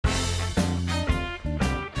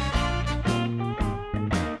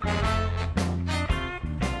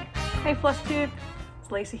Hey Floss Tube,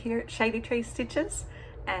 it's Lisa here at Shady Tree Stitches,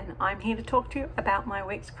 and I'm here to talk to you about my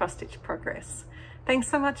week's cross stitch progress. Thanks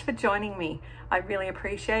so much for joining me. I really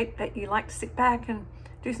appreciate that you like to sit back and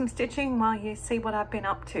do some stitching while you see what I've been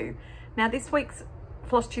up to. Now this week's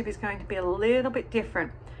Floss Tube is going to be a little bit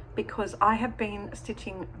different because I have been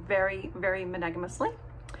stitching very monogamously,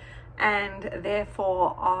 and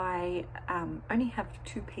therefore I only have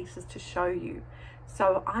 2 pieces to show you.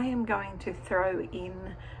 So I am going to throw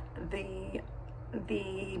in the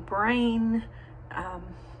brain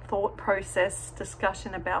thought process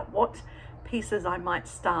discussion about what pieces I might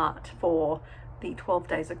start for the 12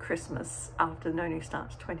 days of Christmas after No New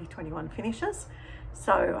Starts 2021 finishes.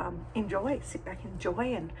 So enjoy, sit back,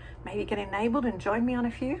 enjoy, and maybe get enabled and join me on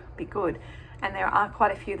a few. Be good. And there are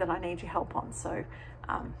quite a few that I need your help on, so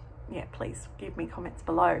yeah, please give me comments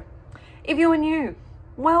below. If you are new,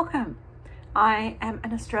 welcome. I am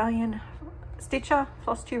an Australian stitcher,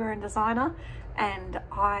 floss tuber and designer, and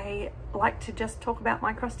I like to just talk about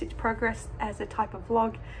my cross stitch progress as a type of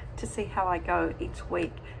vlog to see how I go each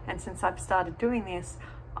week. And since I've started doing this,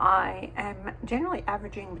 I am generally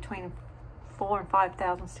averaging between 4,000 and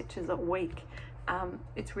 5,000 stitches a week.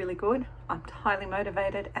 It's really good. I'm highly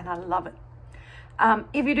motivated and I love it.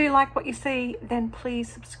 If you do like what you see, then please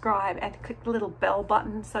subscribe and click the little bell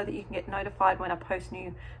button so that you can get notified when I post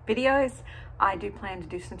new videos. I do plan to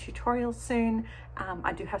do some tutorials soon.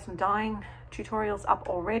 I do have some dyeing tutorials up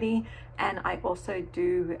already, and I also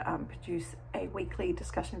do produce a weekly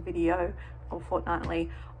discussion video or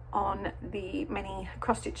fortnightly on the many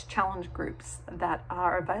cross-stitch challenge groups that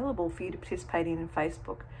are available for you to participate in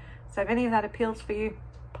Facebook. So if any of that appeals for you,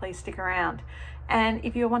 please stick around. And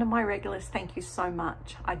if you're one of my regulars, thank you so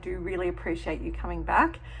much. I do really appreciate you coming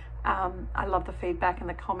back. I love the feedback and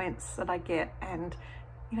the comments that I get, and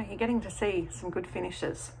you know, you're getting to see some good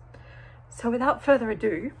finishes. So without further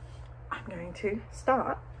ado, I'm going to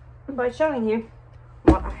start by showing you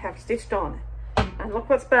what I have stitched on. And look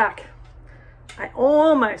what's back. I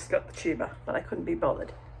almost got the tuber, but I couldn't be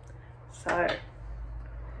bothered. So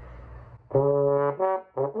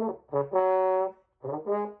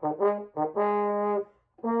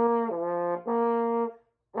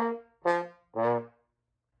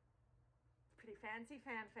pretty fancy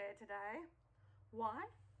fanfare today. Why?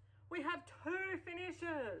 We have 2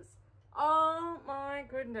 finishes. Oh my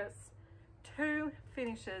goodness. 2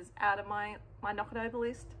 finishes out of my knock it over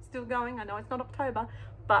list. Still going. I know it's not October,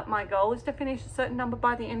 but my goal is to finish a certain number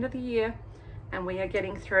by the end of the year, and we are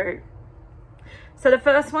getting through. So the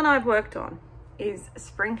first one I've worked on is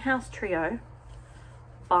Spring House Trio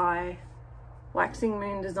by Waxing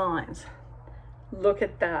Moon Designs. Look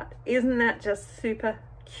at that. Isn't that just super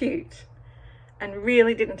cute? And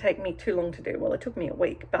really didn't take me too long to do. Well, it took me a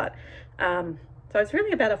week, but so it's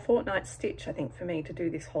really about a fortnight stitch, I think, for me to do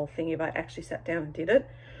this whole thing if I actually sat down and did it.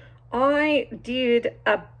 I did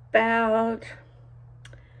about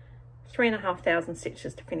 3,500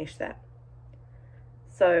 stitches to finish that.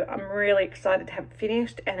 So I'm really excited to have it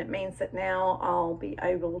finished, and it means that now I'll be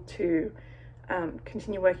able to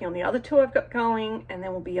continue working on the other 2 I've got going, and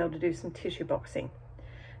then we'll be able to do some tissue boxing.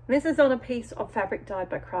 And this is on a piece of fabric dyed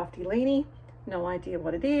by Crafty Leanie. No idea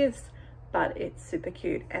what it is, but it's super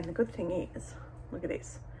cute. And the good thing is, look at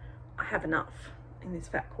this, I have enough in this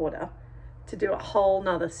fat quarter to do a whole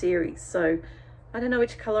nother series. So I don't know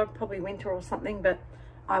which color, probably winter or something, but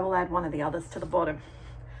I will add one of the others to the bottom.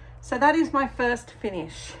 So that is my first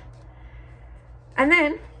finish. And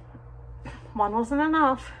then, one wasn't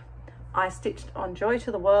enough. I stitched on Joy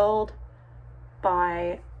to the World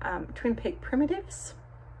by Twin Peak Primitives.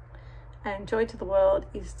 And Joy to the World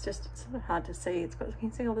is just, it's sort of hard to see. It's got, you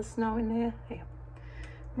can see all the snow in there. Yeah.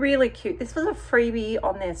 Really cute. This was a freebie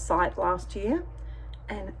on their site last year.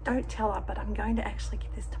 And don't tell her, but I'm going to actually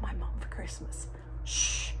give this to my mum for Christmas.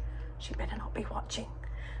 Shh, she better not be watching.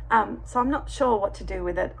 So I'm not sure what to do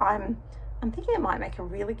with it. I'm thinking it might make a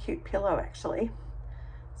really cute pillow, actually.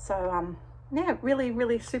 So yeah,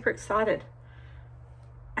 really super excited.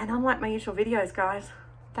 And unlike my usual videos, guys,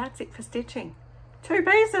 that's it for stitching. 2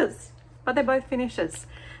 pieces, but they're both finishes.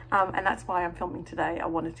 And that's why I'm filming today. I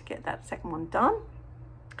wanted to get that second one done.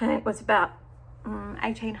 And it was about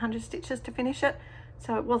 1,800 stitches to finish it.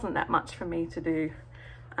 So it wasn't that much for me to do.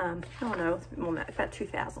 Oh no, it's a bit more than that, about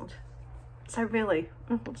 2,000. So really,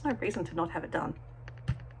 there's no reason to not have it done.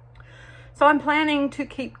 So I'm planning to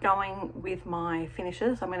keep going with my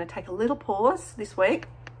finishes. I'm going to take a little pause this week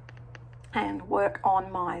and work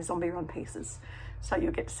on my zombie run pieces. So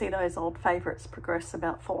you'll get to see those old favorites progress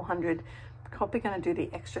about 400. Probably going to do the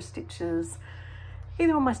extra stitches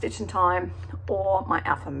either on my Stitch in Time or my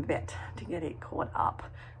alphabet to get it caught up.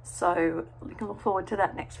 So you can look forward to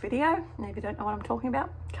that next video. And if you don't know what I'm talking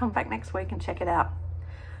about, come back next week and check it out.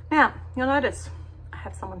 Now, you'll notice I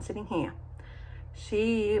have someone sitting here.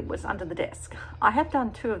 She was under the desk. I have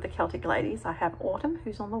done 2 of the Celtic ladies. I have Autumn,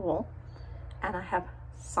 who's on the wall, and I have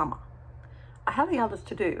Summer. I have the others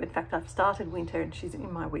to do. In fact, I've started Winter and she's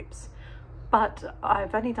in my WIPS. But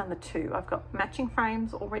I've only done the 2. I've got matching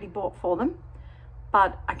frames already bought for them,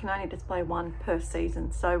 but I can only display 1 per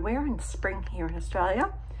season. So we're in spring here in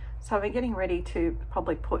Australia. So we're getting ready to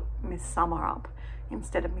probably put Miss Summer up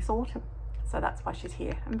instead of Miss Autumn. So that's why she's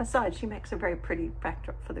here. And besides, she makes a very pretty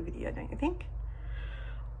backdrop for the video, don't you think?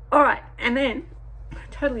 All right, and then,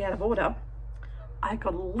 totally out of order, I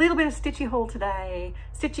got a little bit of Stitchy haul today.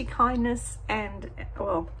 Stitchy kindness and,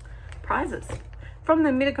 well, prizes from the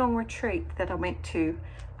Mittagong retreat that I went to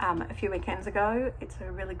a few weekends ago. It's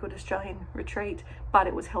a really good Australian retreat, but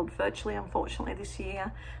it was held virtually, unfortunately, this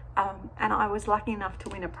year. And I was lucky enough to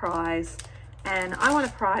win a prize. And I won a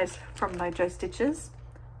prize from Mojo Stitches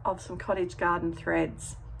of some cottage garden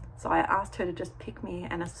threads. So I asked her to just pick me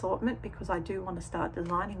an assortment because I do want to start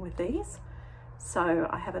designing with these. So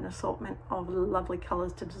I have an assortment of lovely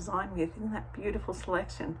colours to design with. Isn't that beautiful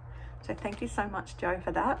selection? So thank you so much, Jo,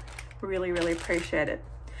 for that. Really, really appreciate it.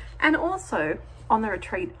 And also on the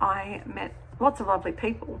retreat, I met lots of lovely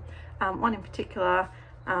people. One in particular,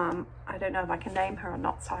 I don't know if I can name her or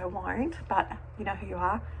not, so I won't, but you know who you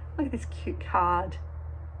are. Look at this cute card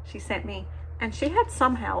she sent me. And she had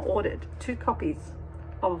somehow ordered 2 copies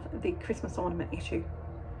of the Christmas ornament issue.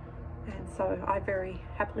 And so I very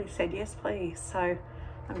happily said, yes, please. So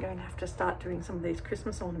I'm going to have to start doing some of these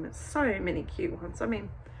Christmas ornaments. So many cute ones. I mean,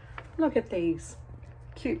 look at these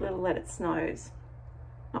cute little Let It Snows.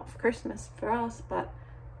 Not for Christmas for us, but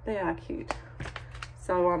they are cute.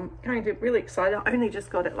 So I'm going to be really excited. I only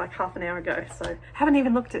just got it like half an hour ago, so haven't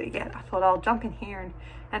even looked at it yet. I thought I'll jump in here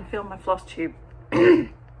and fill my floss tube.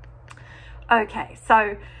 Okay,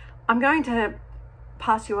 so I'm going to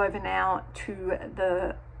pass you over now to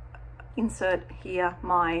the insert here,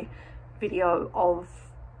 my video of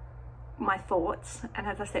my thoughts. And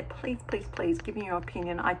as I said, please, please, please give me your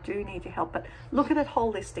opinion. I do need your help, but look at it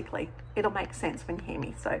holistically. It'll make sense when you hear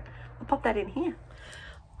me. So I'll pop that in here.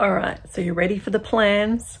 All right, so you're ready for the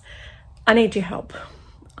plans? I need your help.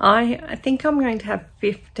 I think I'm going to have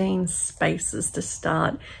 15 spaces to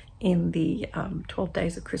start in the 12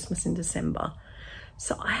 days of Christmas in December.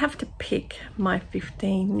 So I have to pick my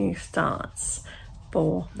 15 new starts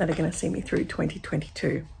that are going to see me through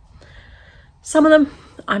 2022. Some of them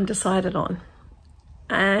I'm decided on,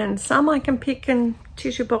 and some I can pick and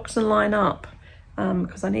tissue box and line up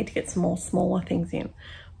because I need to get some more smaller things in.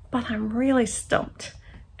 But I'm really stumped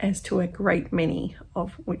as to a great many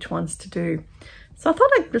of which ones to do. So I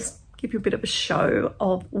thought I'd just give you a bit of a show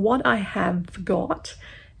of what I have got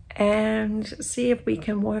and see if we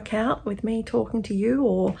can work out with me talking to you,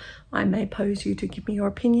 or I may pose you to give me your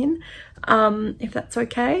opinion, if that's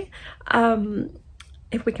okay.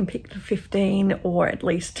 If we can pick the 15 or at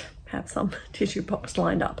least have some tissue box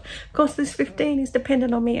lined up. Of course, this 15 is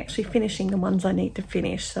dependent on me actually finishing the ones I need to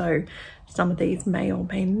finish. So some of these may or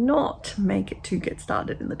may not make it to get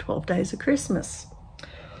started in the 12 days of Christmas.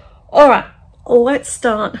 All right, let's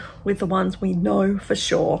start with the ones we know for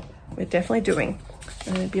sure we're definitely doing.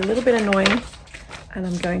 And it'll be a little bit annoying, and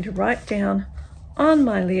I'm going to write down on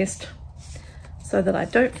my list so that I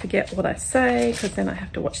don't forget what I say, because then I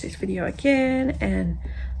have to watch this video again, and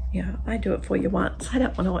you know, I do it for you once. I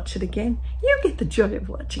don't want to watch it again. You get the joy of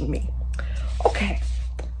watching me. Okay,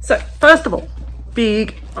 so first of all,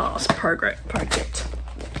 big ass project.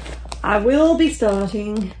 I will be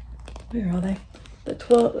starting, where are they? The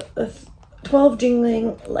 12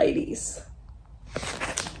 Jingling Ladies.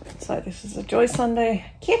 So this is a Joy Sunday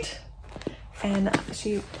kit, and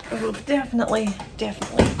she will definitely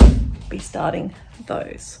be starting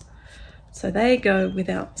those. So they go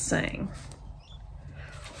without saying.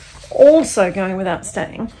 Also going without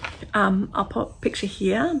saying, I'll put a picture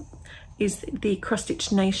here, is the Cross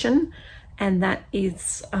Stitch Nation, and that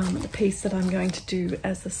is the piece that I'm going to do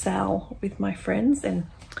as the sal with my friends, and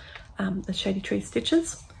the Shady Tree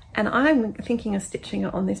Stitches. And I'm thinking of stitching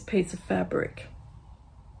it on this piece of fabric.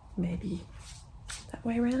 Maybe that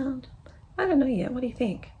way around. I don't know yet. What do you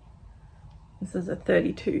think? This is a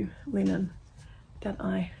 32 linen that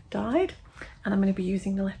I dyed, and I'm going to be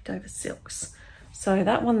using the leftover silks. So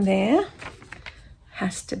that one there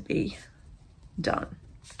has to be done.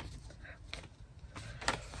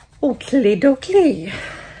 Okie dokie.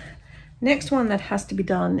 Next one that has to be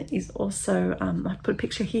done is also, I've put a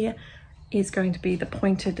picture here, is going to be the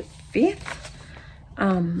pointed fifth.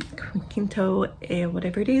 Quinto,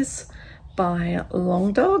 whatever it is, by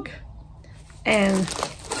Long Dog, and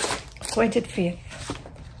pointed fifth.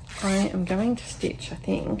 I am going to stitch, I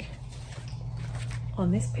think,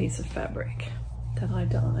 on this piece of fabric that I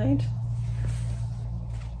dyed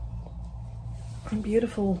in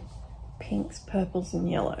beautiful pinks, purples and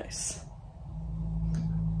yellows.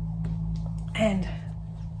 And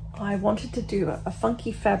I wanted to do a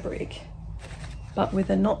funky fabric, but with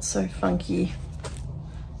a not so funky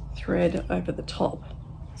thread over the top.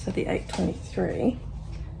 So the 823,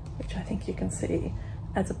 which I think you can see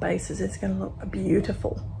as a basis, is going to look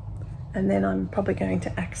beautiful. And then I'm probably going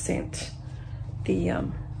to accent the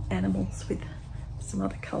animals with some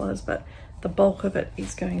other colors, but the bulk of it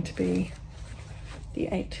is going to be the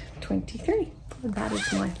 823. And that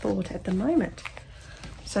is my thought at the moment.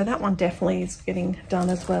 So that one definitely is getting done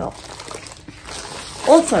as well.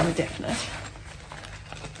 Also a definite,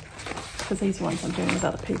 because these ones I'm doing with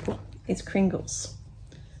other people, is Kringles.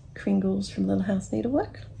 Kringles from Little House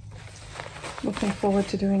Needlework. Looking forward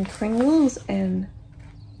to doing Kringles, and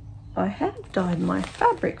I have dyed my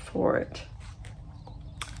fabric for it,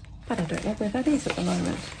 but I don't know where that is at the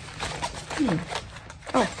moment.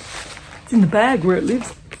 Oh, it's in the bag where it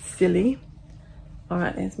lives, silly. All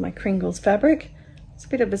right, there's my Kringles fabric. It's a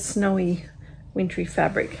bit of a snowy, wintry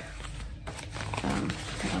fabric. And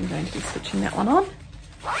I'm going to be switching that one on.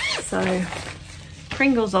 So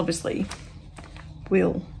Kringles obviously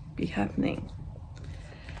will be happening.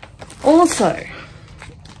 Also,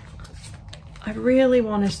 I really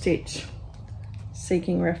want to stitch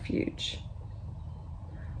Seeking Refuge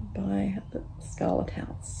by the Scarlet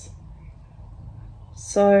House.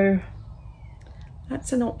 So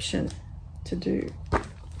that's an option to do.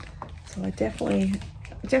 So I definitely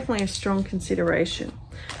a strong consideration.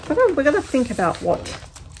 But we're going to think about what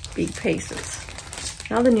big pieces.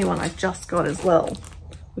 Another new one I just got as well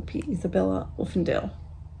would be Isabella Uffendale.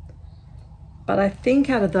 But I think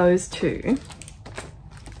out of those two,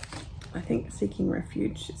 I think Seeking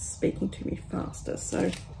Refuge is speaking to me faster.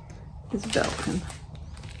 So Isabel can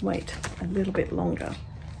wait a little bit longer.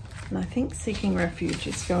 And I think Seeking Refuge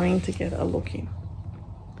is going to get a look in.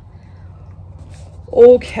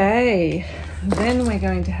 Okay, then we're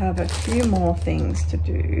going to have a few more things to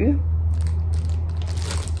do.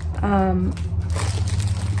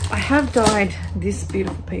 I have dyed this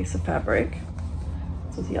beautiful piece of fabric.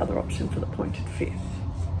 This was the other option for the pointed fifth.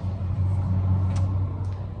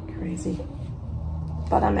 Crazy.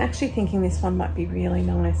 But I'm actually thinking this one might be really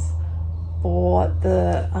nice for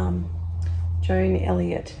the Joan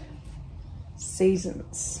Elliott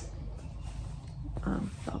Seasons. I'll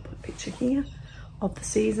put a picture here of the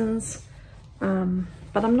seasons, but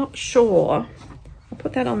I'm not sure. I'll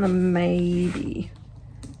put that on the maybe.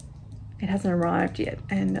 It hasn't arrived yet,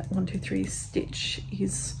 and 123 Stitch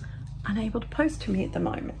is unable to post to me at the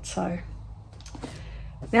moment. So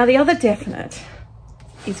now the other definite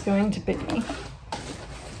is going to be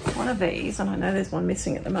one of these, and I know there's one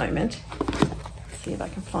missing at the moment. Let's see if I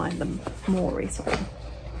can find them more recently.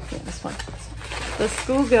 Yeah, this one, the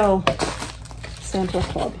Schoolgirl Sampler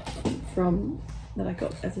Club that I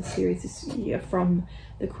got as a series this year from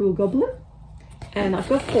the Cruel Goblin, and I've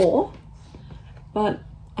got 4, but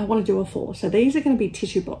I want to do a 4. So these are going to be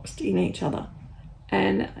tissue boxed in each other,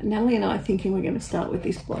 and Natalie and I are thinking we're going to start with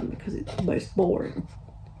this one because it's the most boring.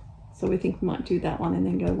 So we think we might do that one and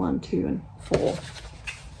then go 1, 2 and 4.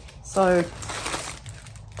 So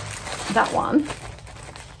that one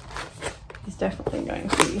is definitely going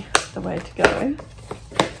to be the way to go.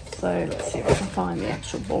 So let's see if I can find the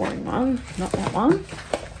actual boring one, not that one.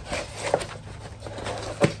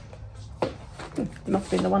 It must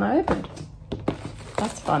be the one I opened.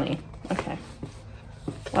 That's funny. Okay.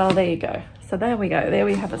 Well, there you go. So there we go. There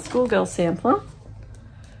we have a Schoolgirl sampler.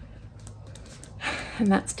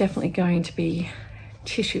 And that's definitely going to be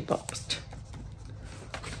tissue boxed.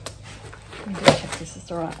 Let me just check this is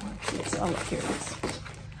the right one. Yes, oh look, here it is.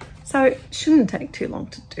 So it shouldn't take too long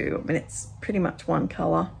to do. I mean, it's pretty much one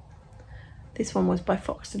colour. This one was by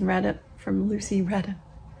Foxton Radin from Lucy Radin,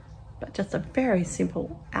 but just a very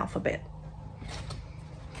simple alphabet.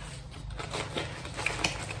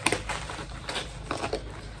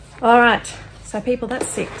 All right, so people, that's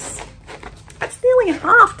 6. That's nearly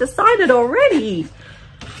half decided already.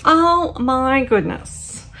 Oh my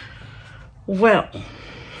goodness. Well,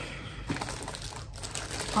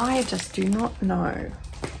 I just do not know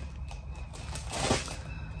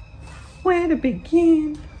where to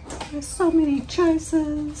begin. There's so many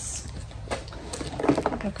choices.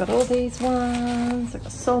 I've got all these ones. I've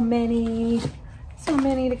got so many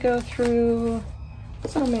to go through.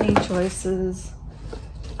 So many choices.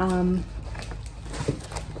 I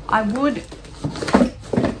would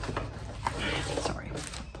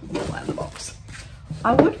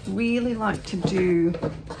I would really like to do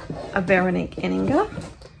a Veronique Enninger.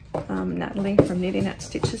 Natalie from Knitting at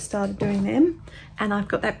Stitches started doing them, and I've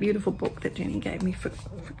got that beautiful book that Jenny gave me for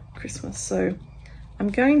Christmas, so I'm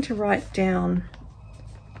going to write down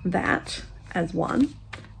that as one.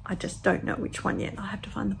 I just don't know which one yet. I have to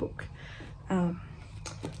find the book. All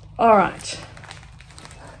right,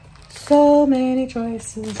 so many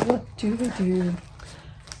choices. What do we do?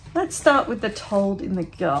 Let's start with the Told in the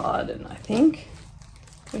Garden. I think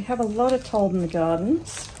we have a lot of Told in the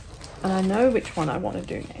Gardens, and I know which one I want to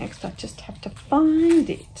do next. I just have to find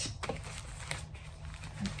it.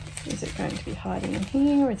 Is it going to be hiding in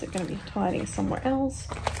here? Is it going to be hiding somewhere else?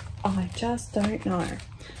 I just don't know.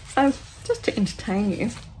 So just to entertain you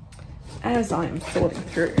as I am sorting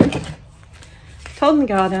through Told in the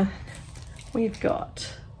Garden, we've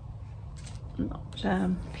got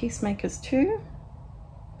Peacemakers 2.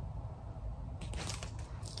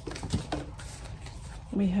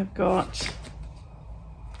 We have got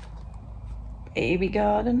Baby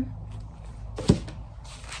Garden.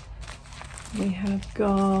 We have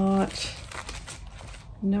got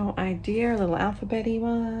No Idea, a little alphabet-y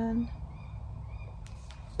one.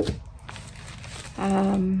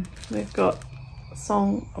 We've got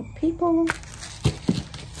Song of People.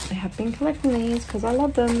 I have been collecting these because I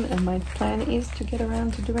love them, and my plan is to get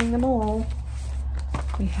around to doing them all.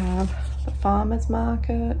 We have the Farmer's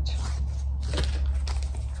Market,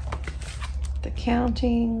 the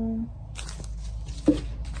Counting,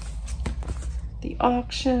 the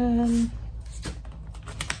Auction,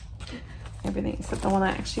 everything except the one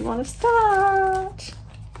I actually want to start.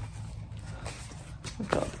 We've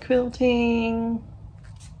got the Quilting,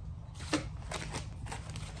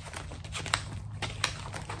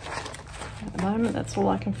 at the moment that's all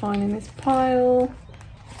I can find in this pile.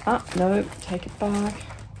 Ah, no, take it back.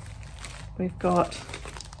 We've got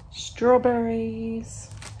Strawberries,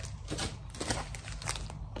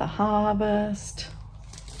 the Harvest,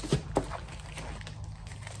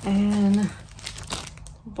 and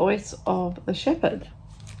Voice of the Shepherd.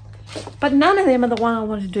 But none of them are the one I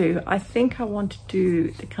want to do. I think I want to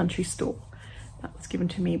do the Country Store. That was given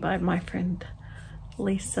to me by my friend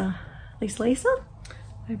Lisa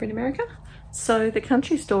over in America. So the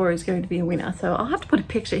Country Store is going to be a winner. So I'll have to put a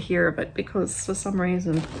picture here of it, because for some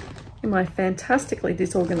reason in my fantastically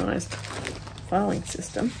disorganized filing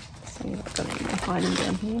system, see if I've got any more hiding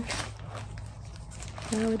down here.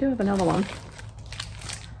 Well, we do have another one.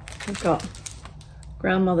 We've got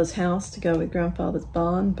Grandmother's House to go with Grandfather's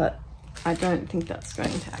Barn, but I don't think that's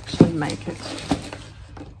going to actually make it.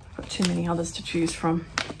 I've got too many others to choose from,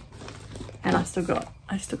 and I still got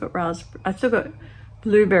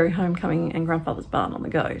Blueberry Homecoming and Grandfather's Barn on the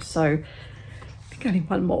go, so I think I need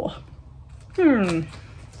one more.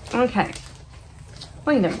 Okay,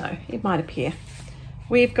 well, you never know, it might appear.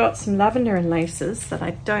 We've got some Lavender and Laces that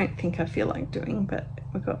I don't think I feel like doing, but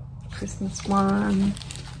we've got Christmas one.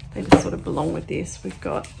 They just sort of belong with this. We've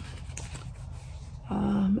got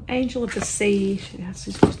Angel of the Sea. This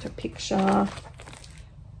is just a picture.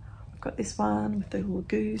 We've got this one with the little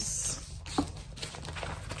goose.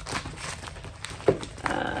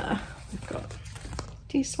 We've got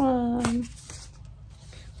this one,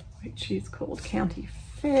 which is called County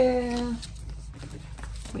Fair.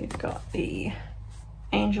 We've got the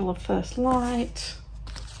Angel of First Light.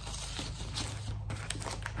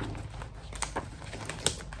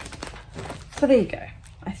 So there you go.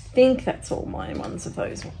 I think that's all my ones of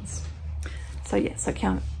those ones. So yes, I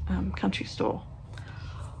count Country Store.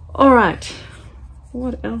 All right.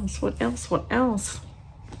 What else? What else? What else?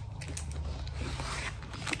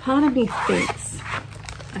 Part of me thinks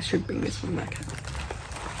I should bring this one back up.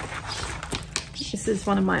 This is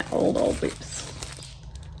one of my old WIPS.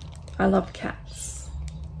 I love cats.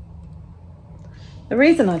 The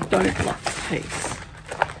reason I don't like this piece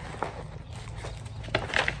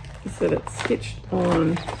is that it's stitched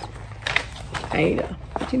on Ada.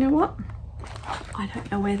 But you know what? I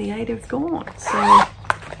don't know where the Ada's gone, so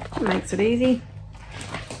it makes it easy.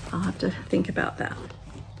 I'll have to think about that.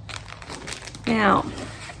 Now,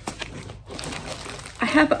 I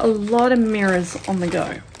have a lot of mirrors on the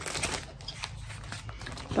go,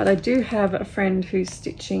 but I do have a friend who's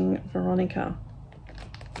stitching Veronica.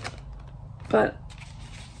 But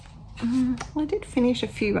I did finish a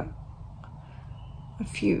few,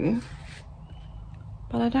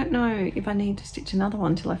 but I don't know if I need to stitch another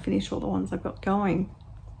one till I finish all the ones I've got going.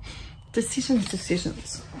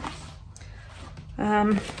 Decisions.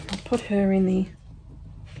 I'll put her in the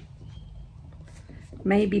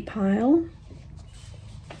maybe pile.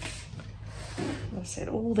 I said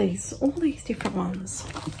all these different ones.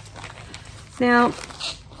 Now,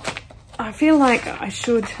 I feel like I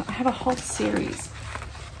have a whole series,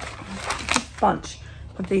 a bunch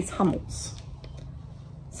of these Hummels.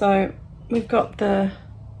 So we've got the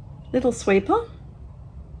little sweeper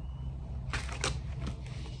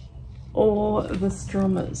or the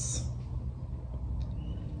strummers.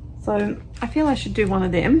 So I feel I should do one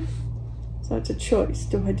of them. So it's a choice.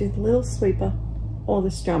 Do I do the little sweeper or the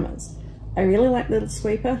strummers? I really like little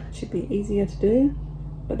sweeper. It should be easier to do.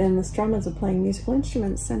 But then the strummers are playing musical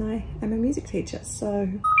instruments and I am a music teacher. So,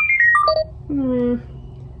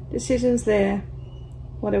 decisions there.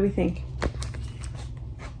 What do we think?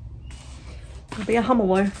 It'll be a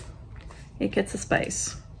Hummel though. It gets a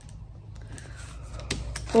space.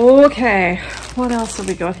 Okay, what else have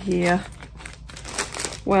we got here?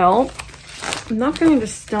 Well, I'm not going to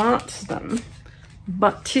start them,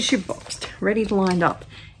 but tissue boxed, ready lined up,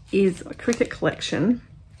 is a Cricket collection,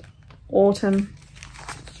 autumn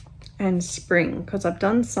and spring, because I've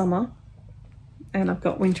done summer and I've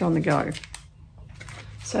got winter on the go.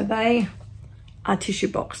 So they are tissue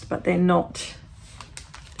boxed, but they're not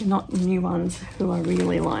new ones who are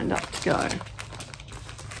really lined up to go.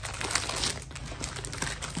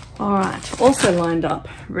 All right, also lined up,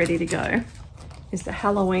 ready to go, is the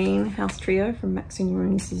Halloween House Trio from Maxine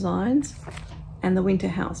Runes Designs and the Winter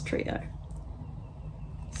House Trio.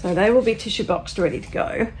 So they will be tissue boxed, ready to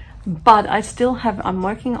go. But I still have, I'm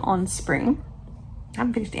working on spring. I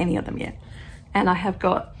haven't finished any of them yet. And I have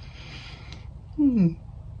got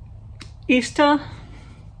Easter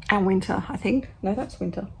and winter, I think. No, that's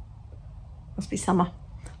winter. Must be summer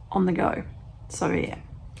on the go. So yeah,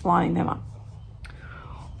 lining them up.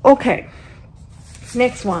 Okay,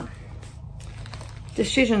 next one.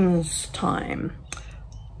 Decisions time.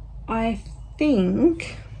 I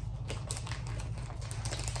think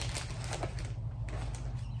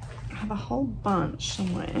I have a whole bunch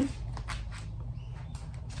somewhere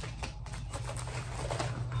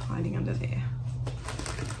hiding under there.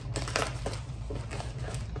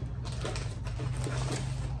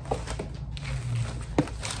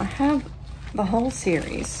 I have the whole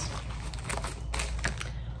series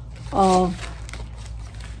of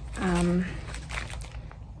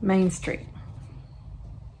Main Street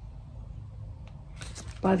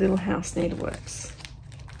by Little House Needleworks.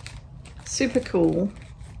 Super cool.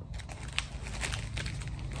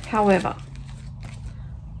 However,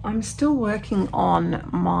 I'm still working on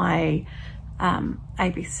my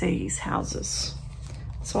ABC's houses.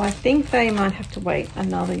 So I think they might have to wait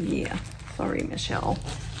another year. Sorry, Michelle.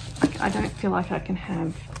 I don't feel like I can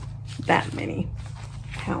have that many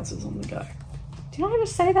houses on the go. Did I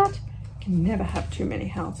just say that? You can never have too many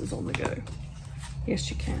houses on the go.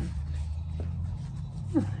 Yes, you can.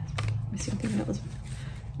 Oh, missing thing. That was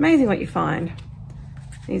amazing what you find.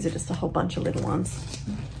 These are just a whole bunch of little ones.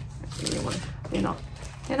 They're not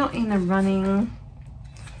in the running.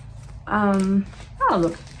 Oh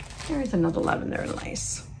look, there is another lavender and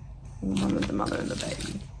lace. One with the mother and the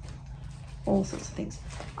baby. All sorts of things.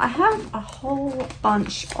 I have a whole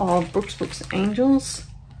bunch of Brooks Angels.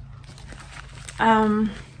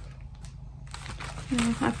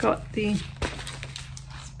 I've got the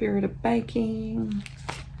Spirit of Baking,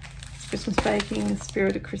 Christmas Baking,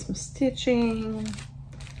 Spirit of Christmas Stitching,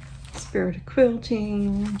 Spirit of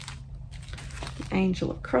Quilting, the Angel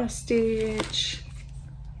of Cross Stitch.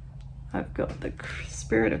 I've got the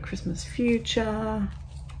Spirit of Christmas Future,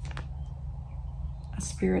 a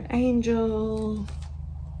Spirit Angel,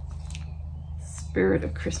 Spirit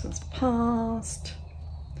of Christmas Past,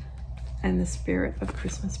 and the Spirit of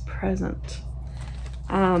Christmas Present.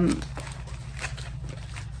 I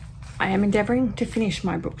am endeavoring to finish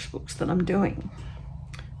my books that I'm doing.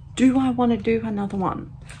 Do I want to do another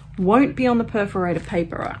one? Won't be on the perforated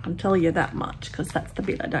paper, I can tell you that much, because that's the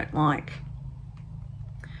bit I don't like.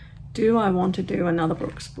 Do I want to do another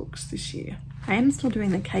books this year? I am still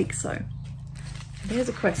doing the cakes though. There's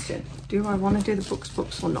a question. Do I want to do the books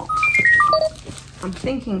or not? I'm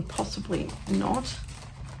thinking possibly not.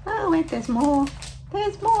 Oh wait, there's more.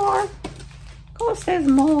 There's more. Of course there's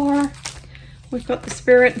more. We've got the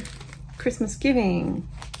Spirit Christmas Giving,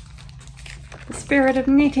 the Spirit of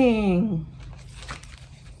Knitting,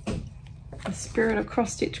 the Spirit of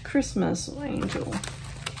Cross Stitch Christmas Angel,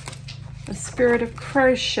 the Spirit of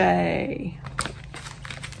Crochet,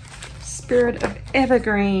 Spirit of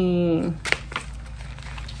Evergreen.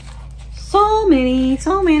 So many.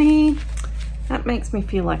 That makes me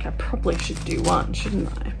feel like I probably should do one, shouldn't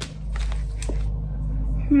I?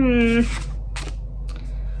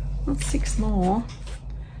 That's 6 more.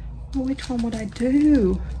 Well, which one would I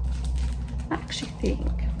do? I actually think,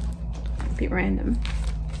 a bit random,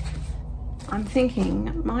 I'm thinking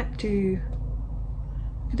I might do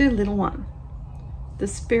could do a little one. The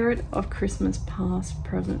spirit of Christmas past,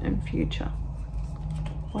 present and future.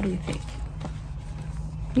 What do you think?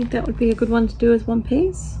 Think that would be a good one to do as one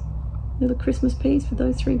piece? Little Christmas piece for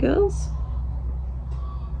those three girls?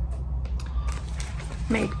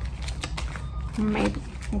 Maybe. Maybe.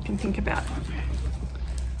 We can think about it.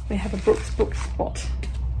 We have a Brooks book spot.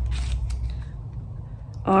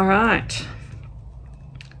 All right.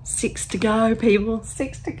 6 to go, people.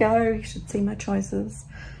 6 to go. You should see my choices.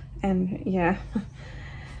 And yeah.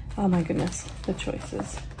 Oh my goodness, the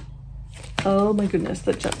choices. Oh my goodness,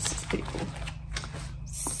 the choices, people.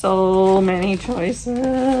 So many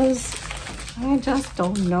choices. I just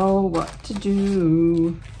don't know what to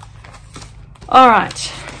do. All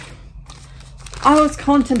right. I was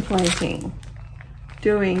contemplating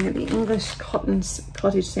doing the English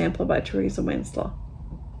Cottage Sampler by Teresa Wensler.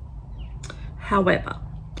 However,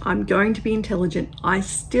 I'm going to be intelligent. I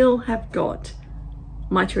still have got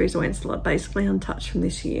my Teresa Wensler basically untouched from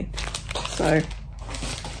this year. So,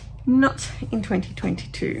 not in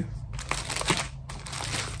 2022.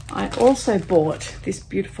 I also bought this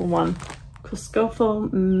beautiful one,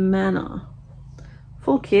 Cuscofo Manor.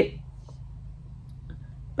 Full kit,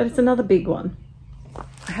 but it's another big one.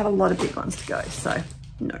 I have a lot of big ones to go, so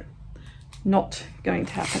no, not going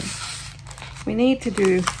to happen. We need to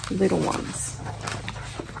do little ones.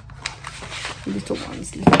 Little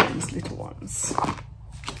ones, little ones, little ones.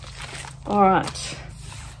 All right.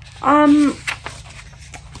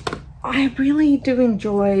 I really do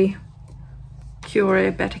enjoy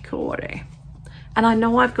Cuore Batticore, and I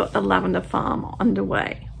know I've got the lavender farm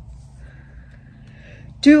underway.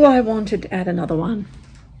 Do I want to add another one?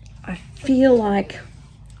 I feel like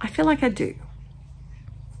I do.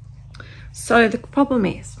 So the problem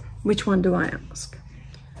is, which one do I ask?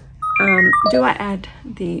 Do I add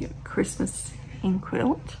the Christmas in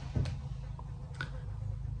quilt?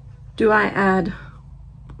 Do I add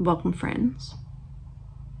Welcome Friends?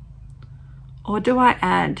 Or do I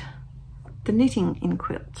add the knitting in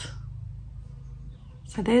quilt?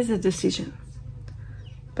 So there's a decision.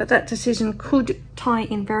 But that decision could tie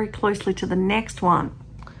in very closely to the next one,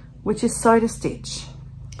 which is Sew to Stitch.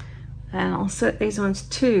 And I'll set these ones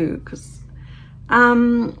too, because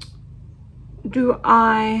do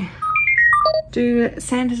I do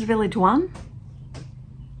Santa's Village 1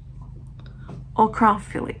 or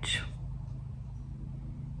Craft Village?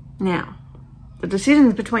 Now, the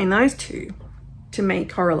decisions between those two to me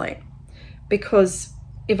correlate, because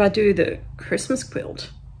if I do the Christmas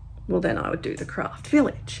quilt, well then I would do the Craft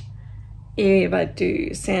Village. If I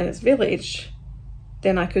do Santa's Village,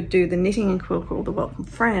 then I could do the knitting and quilt or the Welcome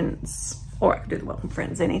Friends, or I could do the Welcome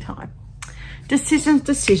Friends anytime. Decisions,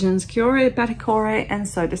 decisions, Cuore Batticore and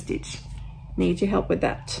Sew to Stitch. Need your help with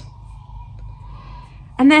that.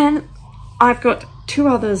 And then I've got two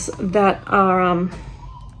others that are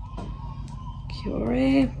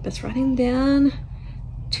Cuore, that's writing down.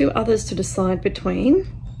 Two others to decide between,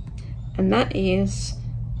 and that is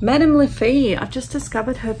Madame Lefille. I've just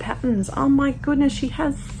discovered her patterns. Oh my goodness, she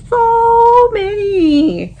has so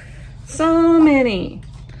many. So many.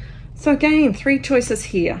 So again, 3 choices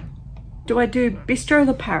here. Do I do Bistro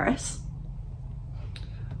de Paris?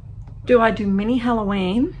 Do I do Mini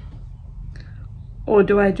Halloween? Or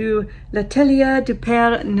do I do L'Atelier du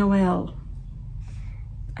Père Noël?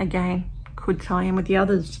 Again, could tie in with the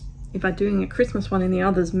others. If I'm doing a Christmas one in the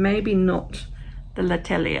others, maybe not the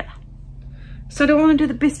L'Atelier. So do I want to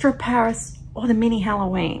do the Bistro Paris or the Mini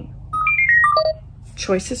Halloween?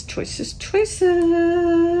 Choices, choices,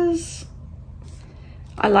 choices.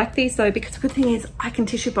 I like these though, because the good thing is I can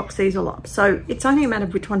tissue box these all up. So it's only a matter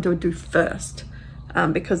of which one do I do first,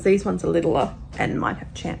 because these ones are littler and might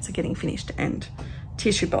have a chance of getting finished and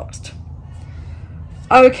tissue boxed.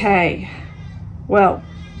 Okay, well,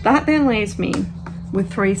 that then leaves me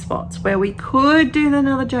with 3 spots where we could do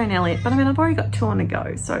another Joan Elliott, but I mean, I've already got 2 on the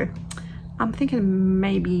go, so I'm thinking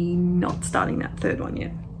maybe not starting that 3rd one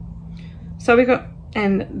yet. So we got,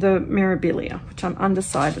 and the Mirabilia, which I'm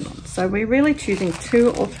undecided on. So we're really choosing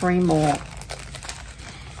 2 or 3 more.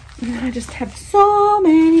 And I just have so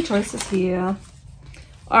many choices here.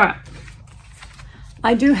 All right,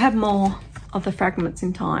 I do have more of the Fragments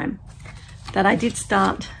in Time that I did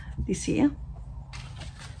start this year,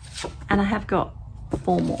 and I have got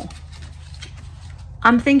 4 more.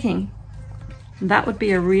 I'm thinking that would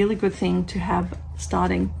be a really good thing to have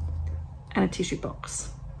starting and a tissue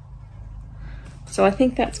box. So I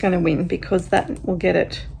think that's going to win, because that will get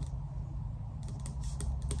it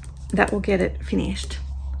finished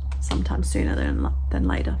sometime sooner than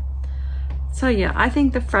later. So yeah, I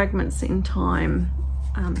think the Fragments in Time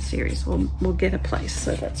series will get a place,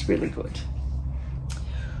 so that's really good.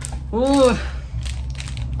 Ooh.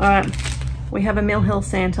 All right, we have a Mill Hill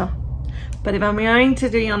Santa. But if I'm going to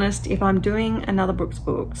be honest, if I'm doing another Brooks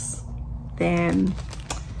Books, then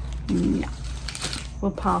no,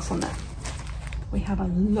 we'll pass on that. We have a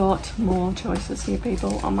lot more choices here,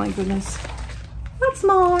 people. Oh my goodness. What's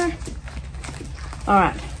more? All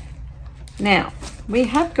right, now we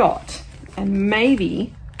have got, and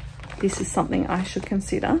maybe this is something I should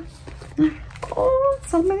consider. Oh,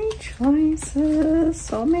 so many choices,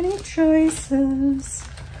 so many choices.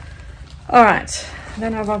 All right, I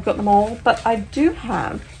don't know if I've got them all, but I do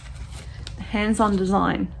have the Hands-On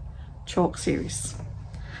Design chalk series.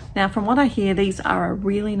 Now, from what I hear, these are a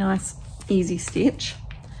really nice, easy stitch.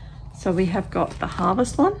 So we have got the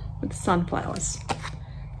Harvest one with the sunflowers.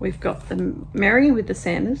 We've got the Merry with the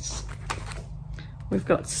Santas. We've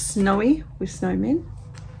got Snowy with snowmen.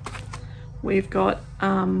 We've got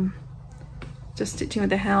just stitching with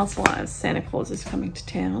the housewives, Santa Claus is coming to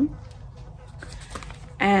town.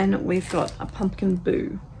 And we've got a Pumpkin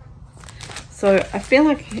Boo. So I feel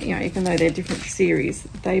like, you know, even though they're different series,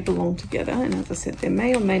 they belong together. And as I said, there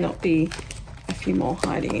may or may not be a few more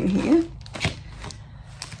hiding in here.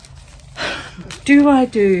 Do I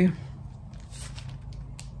do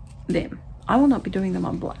them? I will not be doing them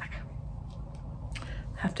on black.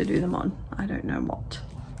 Have to do them on, I don't know what.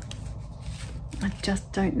 I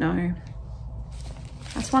just don't know.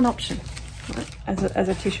 That's one option, right? As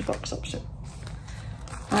a tissue box option.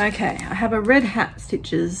 Okay, I have a Red Hat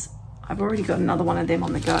Stitches. I've already got another one of them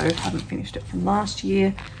on the go. Haven't finished it from last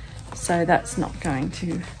year, so that's not going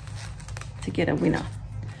to get a winner.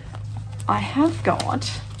 I have got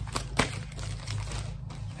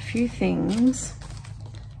a few things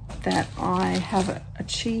that I have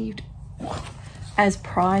achieved as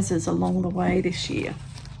prizes along the way this year,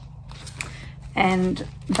 and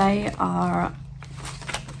they are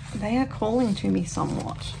calling to me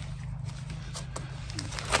somewhat.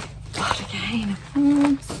 But again,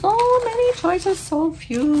 so many choices, so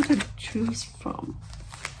few to choose from.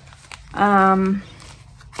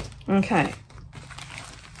 Okay,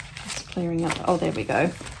 just clearing up. Oh, there we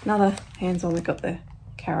go. Another Hands-On. We've got the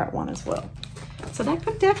carrot one as well. So that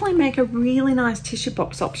could definitely make a really nice tissue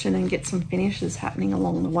box option and get some finishes happening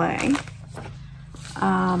along the way.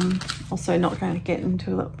 Also not going to get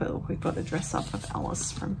into it, but we've got a dress up of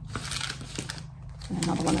Alice from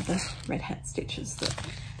another one of the Red Hat Stitches that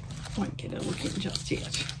won't get a look in just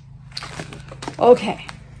yet. Okay,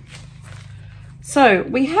 so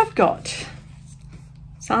we have got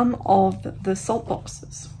some of the salt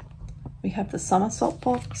boxes. We have the summer salt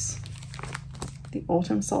box, the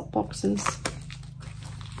autumn salt boxes,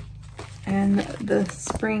 and the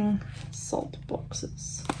spring salt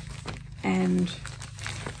boxes. And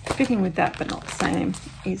fitting with that but not the same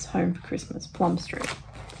is Home for Christmas Plum Street.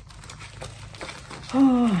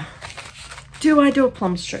 Oh, do I do a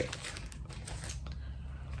Plum Street?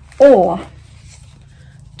 Or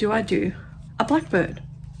do I do a Blackbird?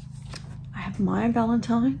 I have Maya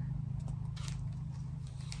Valentine,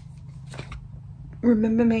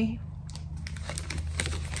 Remember Me,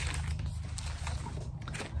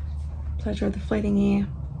 Pleasure of the Fleeting Year.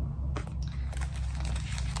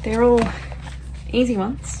 They're all easy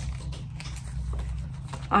ones.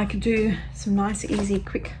 I could do some nice, easy,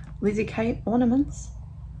 quick Lizzie Kate ornaments.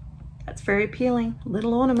 That's very appealing.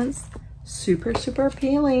 Little ornaments, super, super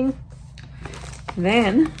appealing.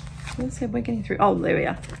 Then, let's see if we're getting through. Oh, there we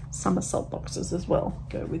are. Summer salt boxes as well.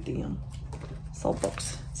 Go with the salt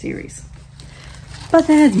box series. But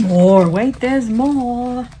there's more. Wait, there's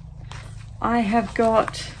more. I have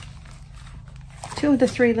got 2 of the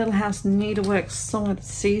 3 Little House Needleworks Song of the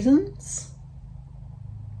Seasons.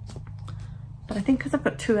 But I think because I've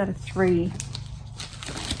got 2 out of 3,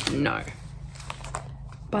 no.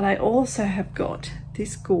 But I also have got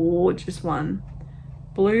this gorgeous one,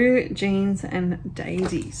 Blue Jeans and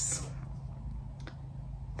Daisies.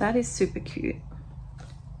 That is super cute.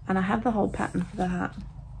 And I have the whole pattern for that.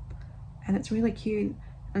 And it's really cute.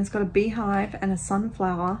 And it's got a beehive and a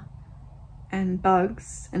sunflower and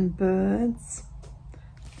bugs and birds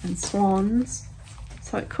and swans.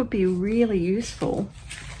 So it could be really useful.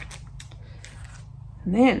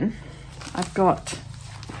 And then I've got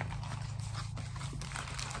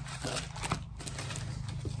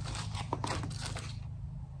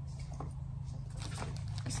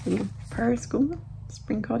this little Prairie School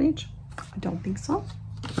Spring Cottage. I don't think so.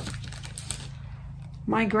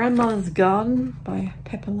 My Grandmother's Garden by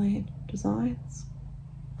Pepperland Designs.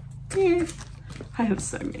 Yeah, I have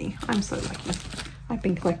so many. I'm so lucky. I've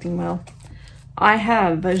been collecting well. I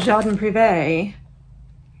have a Jardin Privé,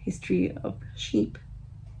 History of Sheep.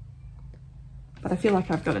 But I feel like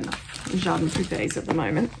I've got enough Jardin Privés at the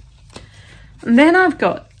moment. And then I've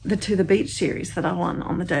got the To the Beach series that I won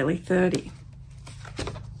on the Daily 30.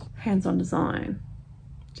 Hands-on design,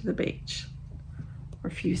 To the Beach.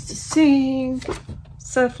 Refuse to Sing,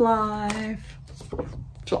 Surf Life,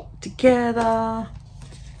 Flop Together,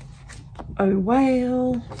 Oh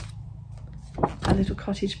Whale, A Little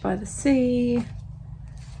Cottage by the Sea,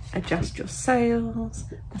 Adjust Your Sails.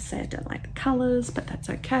 I say I don't like the colours, but that's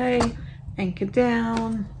okay. Anchor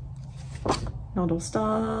Down, Not All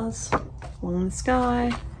Stars, Along the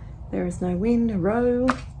Sky, There Is No Wind, Row,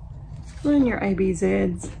 Learn Your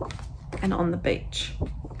ABZs, and On the Beach.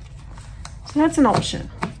 So that's an option.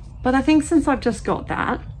 But I think since I've just got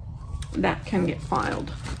that, that can get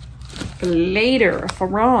filed later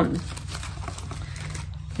for on.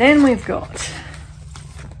 Then we've got,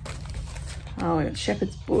 oh, we've got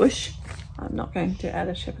Shepherd's Bush. I'm not going to add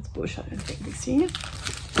a Shepherd's Bush, I don't think, this year.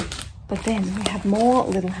 But then we have more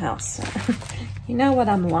Little House. You know what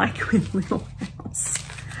I'm like with Little House.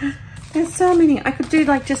 There's so many. I could do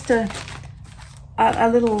like just a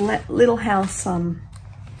little house, a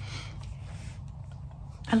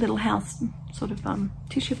Little House sort of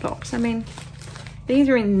tissue box. I mean, these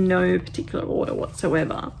are in no particular order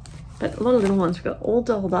whatsoever, but a lot of little ones we've got all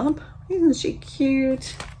dolled up. Isn't she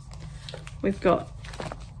cute? We've got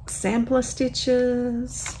sampler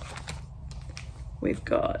stitches. We've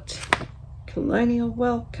got Colonial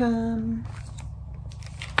Welcome,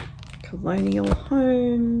 Colonial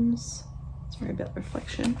Homes. Sorry about the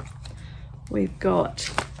reflection. We've got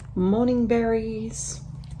Morning Berries,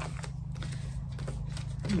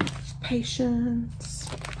 Patience,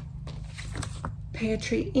 Pear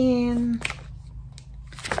Tree Inn,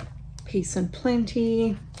 Peace and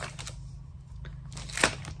Plenty,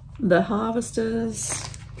 The Harvesters,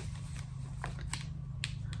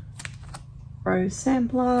 Rose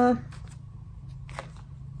Sampler,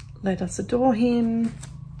 Let Us Adore Him,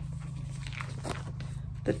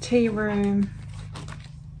 The Tea Room,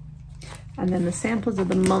 and then the samplers of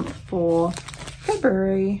the month for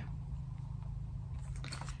February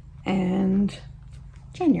and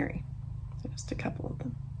January. So just a couple of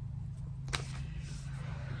them.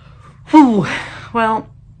 Ooh, well,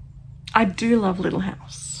 I do love Little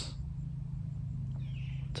House.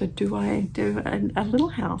 So do I do a Little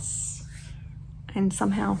House and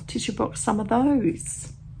somehow tissue box some of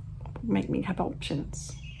those? Would make me have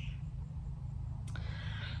options.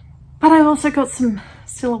 But I've also got some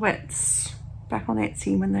silhouettes back on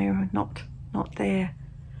Etsy when they were not there.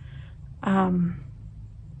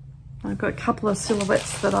 I've got a couple of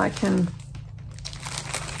silhouettes that I can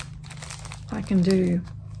do.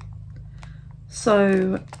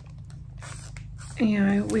 So, you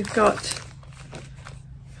know, we've got,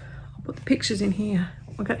 I'll put the pictures in here.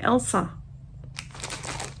 We've got Elsa.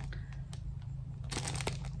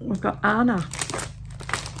 We've got Anna.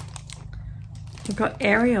 We've got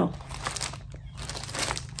Ariel.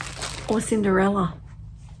 Or Cinderella.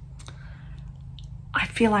 I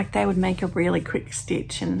feel like they would make a really quick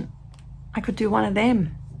stitch and I could do one of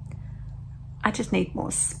them. I just need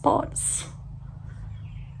more spots.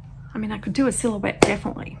 I mean, I could do a silhouette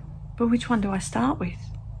definitely, but which one do I start with?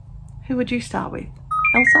 Who would you start with?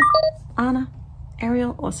 Elsa, Anna,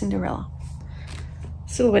 Ariel, or Cinderella?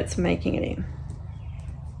 Silhouettes are making it in.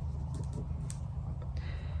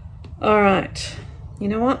 All right, you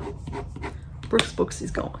know what? Brooks Books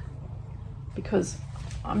is gone because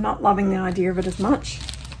I'm not loving the idea of it as much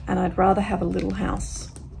and I'd rather have a Little House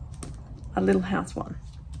one.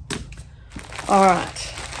 All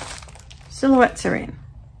right, silhouettes are in.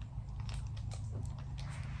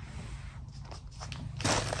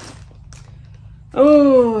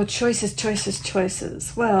 Oh, choices, choices,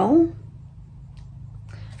 choices. Well,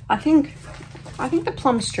 I think the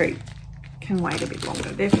Plum Street can wait a bit longer.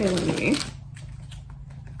 They're fairly new.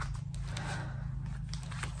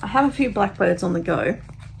 I have a few blackbirds on the go,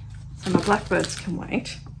 so my blackbirds can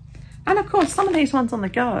wait. And of course, some of these ones on the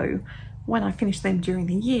go, when I finish them during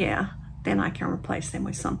the year, then I can replace them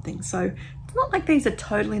with something. So it's not like these are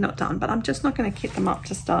totally not done, but I'm just not going to kit them up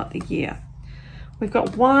to start the year. We've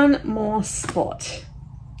got one more spot.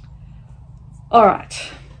 All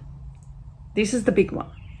right, this is the big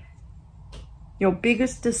one. Your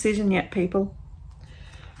biggest decision yet, people.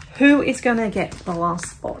 Who is going to get the last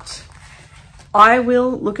spot? I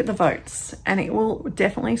will look at the votes and it will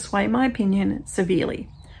definitely sway my opinion severely.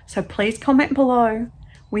 So please comment below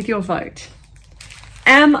with your vote.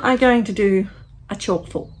 Am I going to do a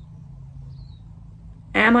chalkful?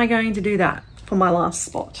 Am I going to do that for my last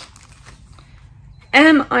spot?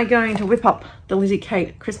 Am I going to whip up the Lizzie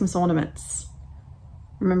Kate Christmas ornaments?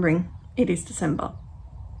 Remembering it is December,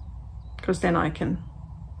 because then I can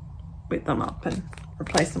whip them up and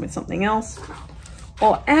replace them with something else?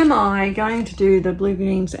 Or am I going to do the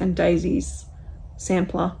Bluebeams and Daisies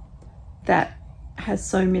sampler that has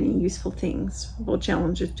so many useful things or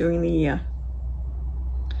challenges during the year?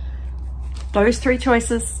 Those three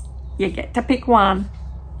choices, you get to pick one.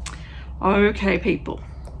 Okay, people.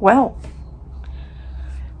 Well,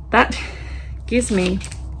 that gives me,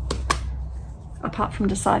 apart from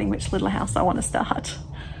deciding which little house I want to start,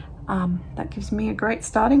 that gives me a great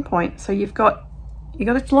starting point. So you got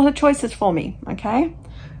a lot of choices for me, okay?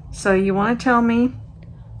 So you want to tell me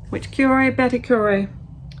which Cure, Batikure,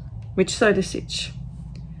 which Soda Stitch,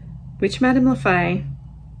 which Madame Lafay,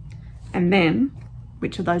 and then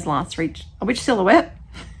which of those last three, which silhouette,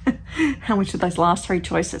 and which of those last three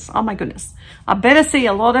choices. Oh my goodness. I better see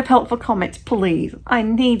a lot of helpful comments, please. I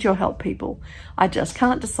need your help, people. I just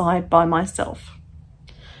can't decide by myself.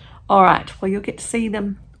 All right, well, you'll get to see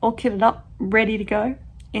them all kitted up, ready to go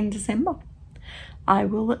in December. I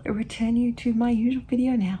will return you to my usual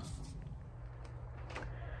video now.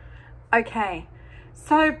 Okay,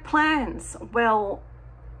 so plans. Well,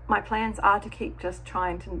 my plans are to keep just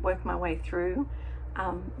trying to work my way through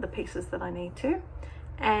the pieces that I need to.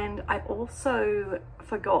 And I also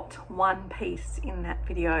forgot one piece in that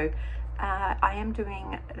video. I am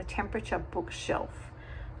doing the temperature bookshelf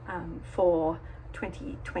for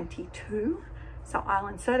 2022. So I'll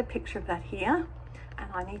insert a picture of that here, and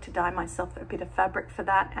I need to dye myself a bit of fabric for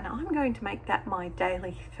that, and I'm going to make that my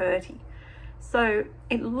daily 30. So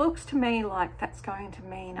it looks to me like that's going to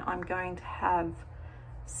mean I'm going to have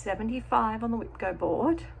 75 on the WIP Go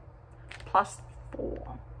board plus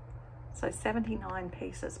 4. So 79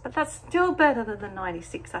 pieces, but that's still better than the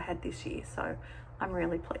 96 I had this year. So I'm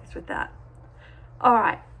really pleased with that. All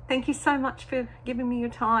right. Thank you so much for giving me your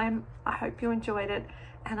time. I hope you enjoyed it,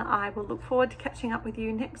 and I will look forward to catching up with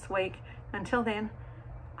you next week. Until then,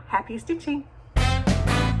 happy stitching.